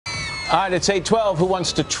All right, it's 8:12. Who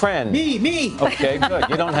wants to trend? Me. Okay, good.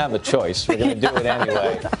 You don't have a choice. We're going to do it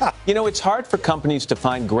anyway. You know, it's hard for companies to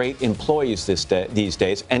find great employees these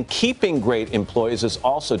days, and keeping great employees is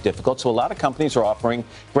also difficult. So a lot of companies are offering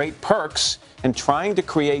great perks and trying to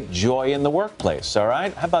create joy in the workplace. All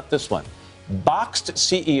right? How about this one? Boxed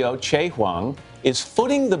CEO Chieh Huang is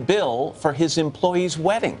footing the bill for his employees'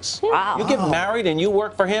 weddings. Wow. You get married and you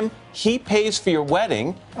work for him, he pays for your wedding.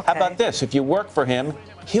 Okay. How about this? If you work for him,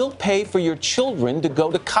 he'll pay for your children to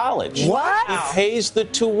go to college. What? He pays the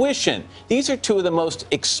tuition. These are two of the most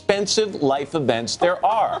expensive life events there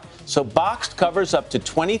are. So Boxed covers up to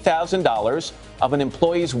 $20,000 of an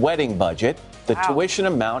employee's wedding budget. The tuition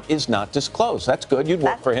amount is not disclosed. That's good. You'd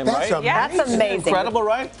work for him, right? Yeah, that's amazing. Incredible,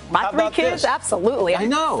 right? My How 3 about kids, this? absolutely. I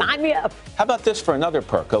know. Sign me up. How about this for another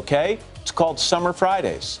perk, okay? It's called Summer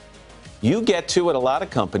Fridays. You get to, at a lot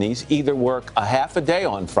of companies, either work a half a day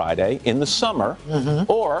on Friday in the summer,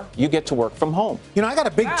 or you get to work from home. You know, I got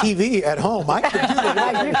a big TV at home. I could do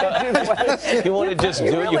that. You want to just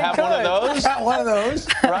do it? You have one of those? I got one of those.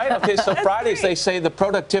 Right? Okay, so Fridays, they say the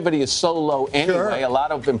productivity is so low anyway. Sure. A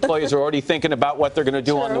lot of employees are already thinking about what they're going to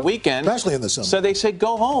do on the weekend. Especially in the summer. So they say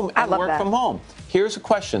go home and work from home. Here's a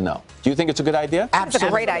question, though. Do you think it's a good idea? It's a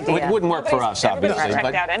great idea. It wouldn't work for us, obviously.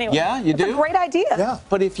 Checked out anyway. Yeah, you do? It's a great idea. Yeah.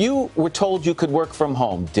 But if you were told you could work from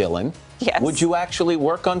home, Dylan, would you actually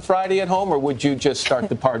work on Friday at home, or would you just start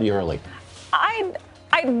the party early?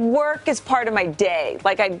 I'd work as part of my day.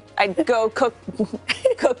 Like I'd go cook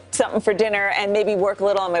something for dinner and maybe work a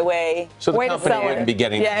little on my way. So the company wouldn't be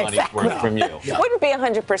getting money from you. Wouldn't be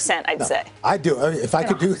 100%, I'd say. I do. If I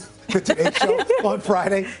could do the Today Show on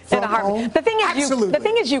Friday from home, The thing is, absolutely. the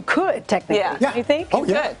thing is, you could technically. Yeah. You think? Oh,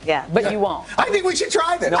 yeah. Yeah, but you won't. I think we should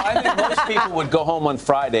try this. No, I think most people would go home on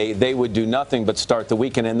Friday. They would do nothing but start the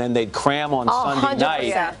weekend, and then they'd cram on Sunday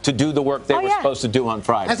 100%. night to do the work they were supposed to do on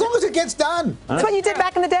Friday. As long as it gets done. That's what you did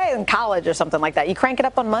back in the day in college or something like that. You crank it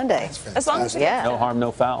up on Monday. As long as No harm,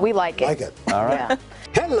 no foul. We like it. Like it. All right. Yeah.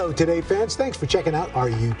 Hello, Today fans. Thanks for checking out our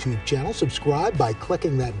YouTube channel. Subscribe by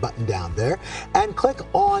clicking that button down there and click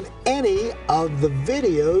on any of the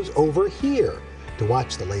videos over here to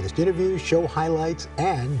watch the latest interviews, show highlights,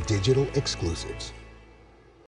 and digital exclusives.